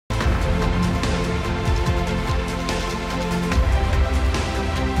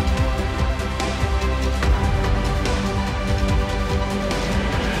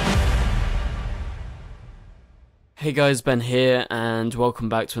Hey guys, Ben here, and welcome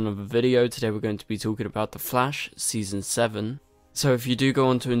back to another video. Today we're going to be talking about The Flash Season 7. So if you do go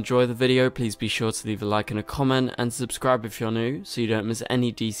on to enjoy the video, please be sure to leave a like and a comment, and subscribe if you're new, so you don't miss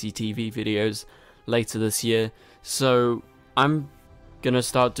any DCTV videos later this year. So I'm gonna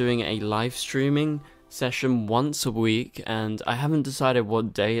start doing a live streaming session once a week, and I haven't decided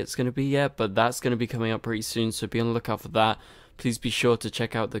what day it's gonna be yet, but that's gonna be coming up pretty soon, so be on the lookout for that. Please be sure to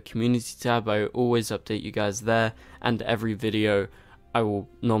check out the community tab. I always update you guys there, and every video I will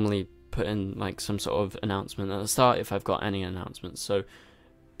normally put in like some sort of announcement at the start if I've got any announcements. So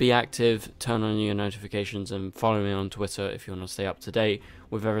be active, turn on your notifications, and follow me on Twitter if you want to stay up to date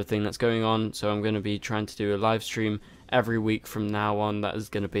with everything that's going on. So I'm going to be trying to do a live stream every week from now on. That is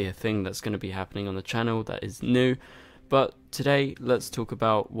going to be a thing that's going to be happening on the channel that is new. But today, let's talk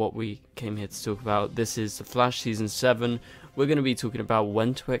about what we came here to talk about. This is The Flash Season 7. We're going to be talking about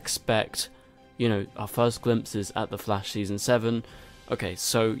when to expect, our first glimpses at The Flash Season 7. Okay,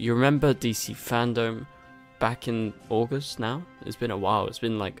 so you remember DC Fandom back in August now? It's been a while. It's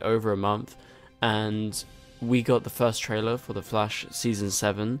been like over a month. And we got the first trailer for The Flash Season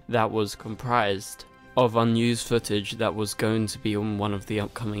 7 that was comprised of unused footage that was going to be on one of the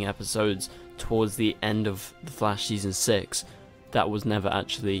upcoming episodes towards the end of The Flash Season 6 that was never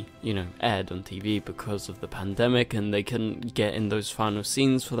actually, aired on TV because of the pandemic, and they couldn't get in those final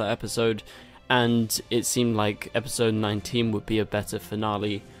scenes for that episode, and it seemed like episode 19 would be a better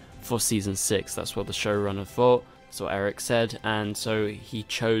finale for Season 6. That's what the showrunner thought, that's what Eric said, and so he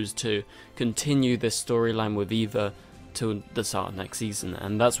chose to continue this storyline with Eva till the start of next season,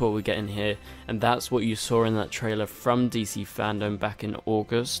 and that's what we're getting here, and that's what you saw in that trailer from DC Fandom back in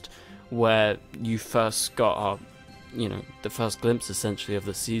August, where you first got the first glimpse essentially of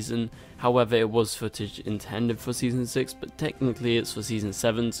the season. However, it was footage intended for Season 6, but technically it's for Season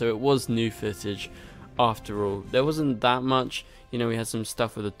 7, so it was new footage after all. There wasn't that much, we had some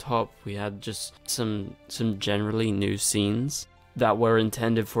stuff at the top, we had just some generally new scenes that were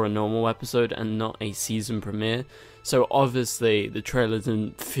intended for a normal episode and not a season premiere. So obviously the trailer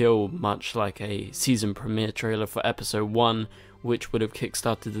didn't feel much like a season premiere trailer for episode 1, which would have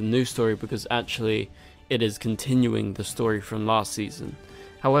kickstarted the new story, because actually it is continuing the story from last season.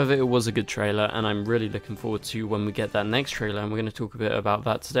 However, it was a good trailer, and I'm really looking forward to when we get that next trailer, and we're going to talk a bit about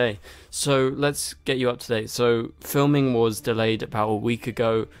that today. So let's get you up to date. So filming was delayed about a week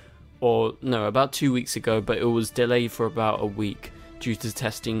ago, or no, about 2 weeks ago, but it was delayed for about a week due to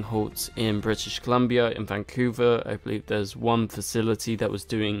testing halts in British Columbia, in Vancouver. I believe there's one facility that was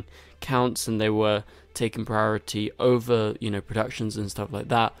doing counts, and they were taking priority over, productions and stuff like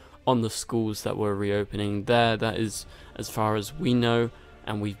that on the schools that were reopening there. That is as far as we know,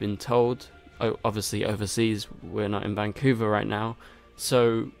 and we've been told. Obviously overseas, we're not in Vancouver right now,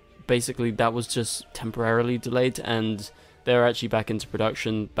 so basically that was just temporarily delayed, and they're actually back into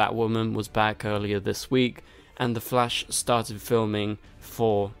production. Batwoman was back earlier this week, and The Flash started filming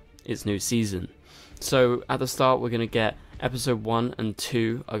for its new season. So at the start, we're going to get episode 1 and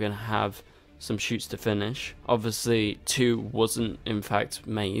 2 are going to have some shoots to finish. Obviously 2 wasn't in fact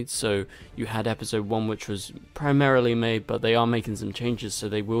made, so you had episode 1 which was primarily made, but they are making some changes, so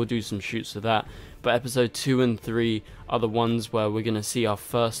they will do some shoots for that. But episode 2 and 3 are the ones where we're going to see our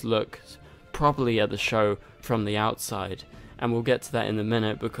first look properly at the show from the outside, and we'll get to that in a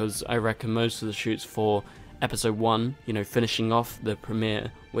minute, because I reckon most of the shoots for episode 1, finishing off the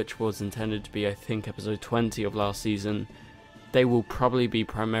premiere, which was intended to be, I think, episode 20 of last season, they will probably be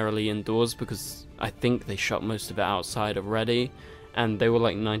primarily indoors, because I think they shot most of it outside already, and they were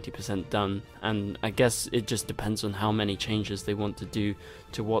like 90% done, and I guess it just depends on how many changes they want to do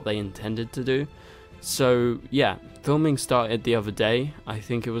to what they intended to do. So yeah, filming started the other day. I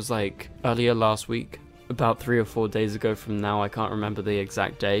think it was like earlier last week, about 3 or 4 days ago from now. I can't remember the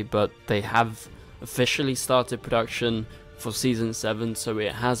exact day, but they have officially started production for Season 7, so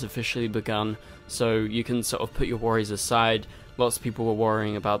it has officially begun. So you can sort of put your worries aside. Lots of people were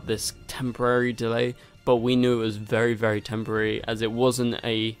worrying about this temporary delay, but we knew it was very, very temporary, as it wasn't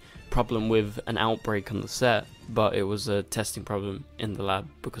a problem with an outbreak on the set, but it was a testing problem in the lab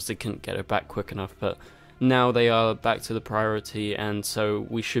because they couldn't get it back quick enough. But now they are back to the priority, and so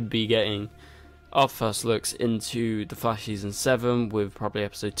we should be getting our first looks into The Flash Season 7, with probably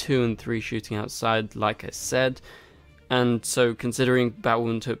episode 2 and 3 shooting outside, like I said. And so considering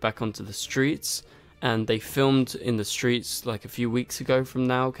Batwoman took back onto the streets, and they filmed in the streets like a few weeks ago from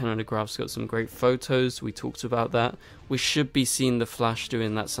now, Canada Graph's got some great photos, we talked about that. We should be seeing The Flash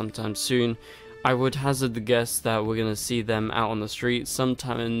doing that sometime soon. I would hazard the guess that we're going to see them out on the streets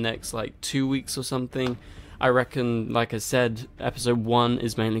sometime in the next like 2 weeks or something. I reckon, like I said, episode 1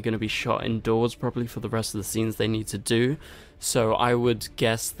 is mainly going to be shot indoors probably for the rest of the scenes they need to do. So I would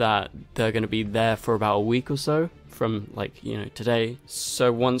guess that they're going to be there for about a week or so from, like, you know, today.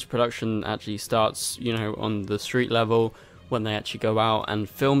 So once production actually starts, you know, on the street level, when they actually go out and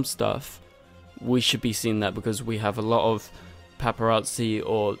film stuff, we should be seeing that, because we have a lot of paparazzi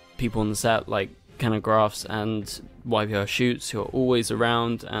or people on the set, like Canographs and YPR shoots, who are always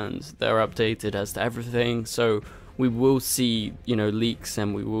around and they're updated as to everything. So we will see, you know, leaks,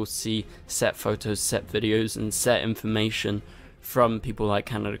 and we will see set photos, set videos, and set information from people like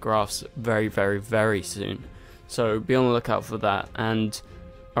Canographs very, very, very soon. So be on the lookout for that. And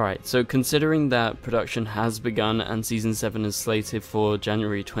alright, so considering that production has begun and season 7 is slated for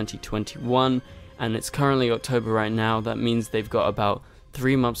January 2021, and it's currently October right now, that means they've got about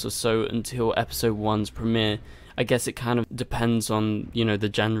 3 months or so until episode 1's premiere. I guess it kind of depends on, you know, the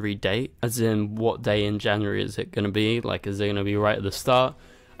January date, as in what day in January is it going to be, like is it going to be right at the start?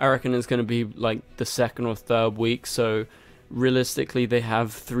 I reckon it's going to be like the 2nd or 3rd week, so realistically they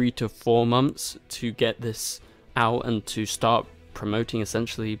have 3 to 4 months to get this out and to start promoting,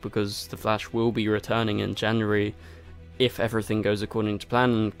 essentially, because The Flash will be returning in January if everything goes according to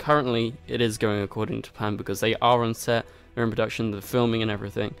plan, and currently it is going according to plan because they are on set, they're in production, they're filming and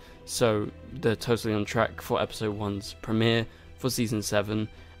everything, so they're totally on track for episode 1's premiere for season 7,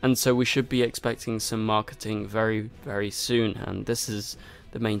 and so we should be expecting some marketing very, very soon, and this is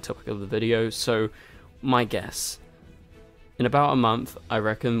the main topic of the video. So my guess, in about a month, I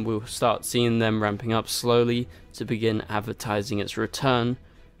reckon we'll start seeing them ramping up slowly to begin advertising its return,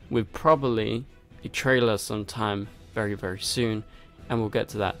 with probably a trailer sometime very, very soon, and we'll get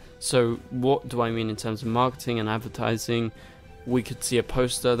to that. So what do I mean in terms of marketing and advertising? We could see a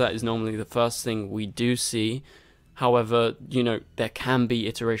poster. That is normally the first thing we do see. However, you know, there can be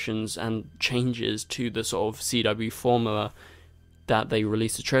iterations and changes to the sort of CW formula, that they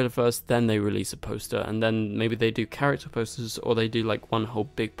release a trailer first, then they release a poster, and then maybe they do character posters, or they do like one whole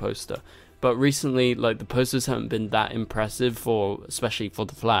big poster. But recently, like, the posters haven't been that impressive for, especially for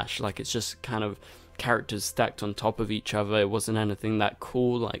The Flash. Like, it's just kind of characters stacked on top of each other. It wasn't anything that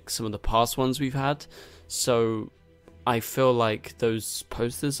cool like some of the past ones we've had. So I feel like those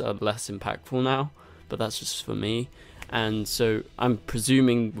posters are less impactful now, but that's just for me. And so I'm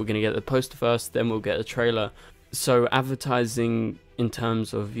presuming we're going to get the poster first, then we'll get a trailer. So advertising in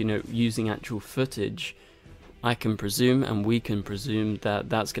terms of, you know, using actual footage, I can presume, and we can presume, that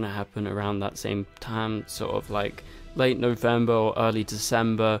that's going to happen around that same time, sort of like late November or early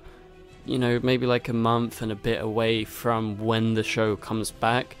December, you know, maybe like a month and a bit away from when the show comes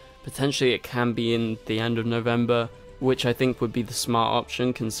back. Potentially it can be in the end of November, which I think would be the smart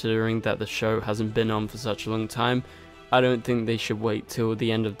option considering that the show hasn't been on for such a long time. I don't think they should wait till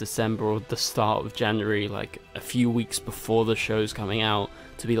the end of December or the start of January, like a few weeks before the show's coming out,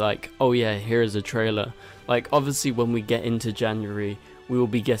 to be like, oh yeah, here is a trailer. Like, obviously when we get into January, we will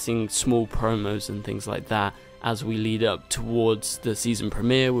be getting small promos and things like that as we lead up towards the season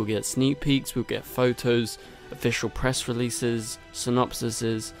premiere. We'll get sneak peeks, we'll get photos, official press releases,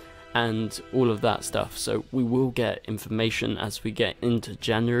 synopsises, and all of that stuff. So we will get information as we get into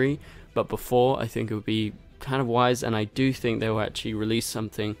January, but before, I think it would be kind of wise, and I do think they will actually release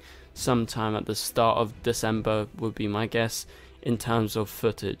something sometime at the start of December, would be my guess, in terms of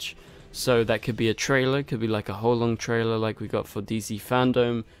footage. So that could be a trailer, could be like a whole long trailer like we got for DC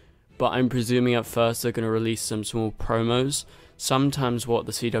Fandom, but I'm presuming at first they're going to release some small promos. Sometimes what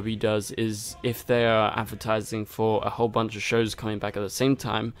the CW does is, if they are advertising for a whole bunch of shows coming back at the same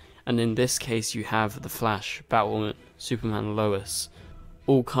time, and in this case you have The Flash, Batwoman, Superman, Lois,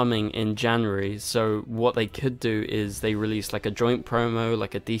 all coming in January, so what they could do is they release like a joint promo,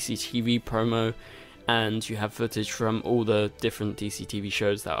 like a DC TV promo, and you have footage from all the different DC TV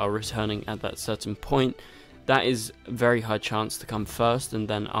shows that are returning at that certain point. That is a very high chance to come first, and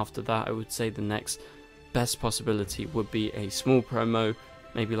then after that I would say the next best possibility would be a small promo,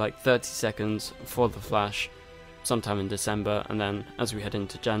 maybe like 30 seconds for The Flash sometime in December, and then as we head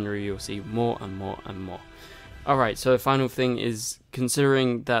into January you'll see more and more and more. Alright, so the final thing is,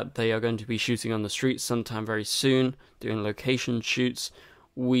 considering that they are going to be shooting on the streets sometime very soon, doing location shoots,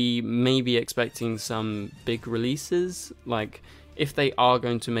 we may be expecting some big releases. Like, if they are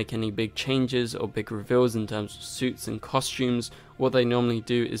going to make any big changes or big reveals in terms of suits and costumes, what they normally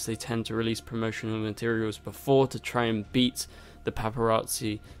do is they tend to release promotional materials before to try and beat the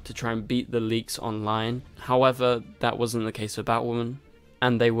paparazzi, to try and beat the leaks online. However, that wasn't the case for Batwoman,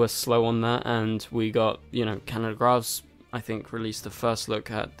 and they were slow on that, and we got, you know, Canographs, I think, released the first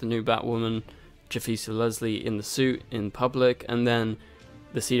look at the new Batwoman, Jafisa Leslie in the suit in public, and then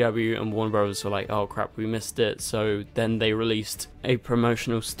the CW and Warner Brothers were like, oh crap, we missed it. So then they released a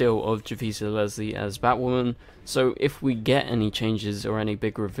promotional still of Javicia Leslie as Batwoman. So if we get any changes or any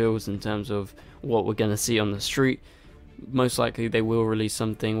big reveals in terms of what we're going to see on the street, most likely they will release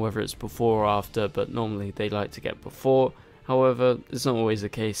something, whether it's before or after, but normally they like to get before. However, it's not always the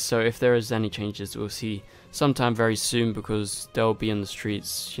case, so if there is any changes, we'll see sometime very soon, because they'll be in the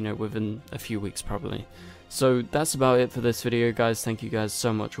streets, you know, within a few weeks probably. So that's about it for this video, guys. Thank you guys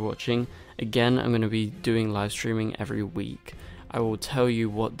so much for watching. Again, I'm going to be doing live streaming every week. I will tell you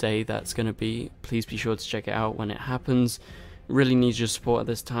what day that's going to be. Please be sure to check it out when it happens. Really need your support at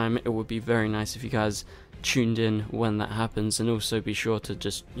this time. It would be very nice if you guys tuned in when that happens, and also be sure to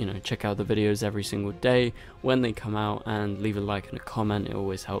just, you know, check out the videos every single day when they come out, and leave a like and a comment. It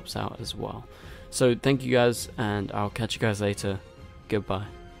always helps out as well. So thank you guys, and I'll catch you guys later. Goodbye.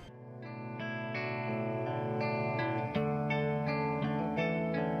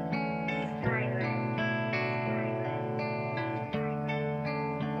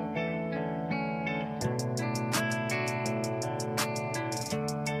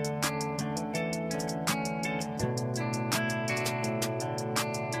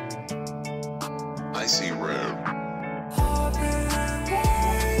 I see red.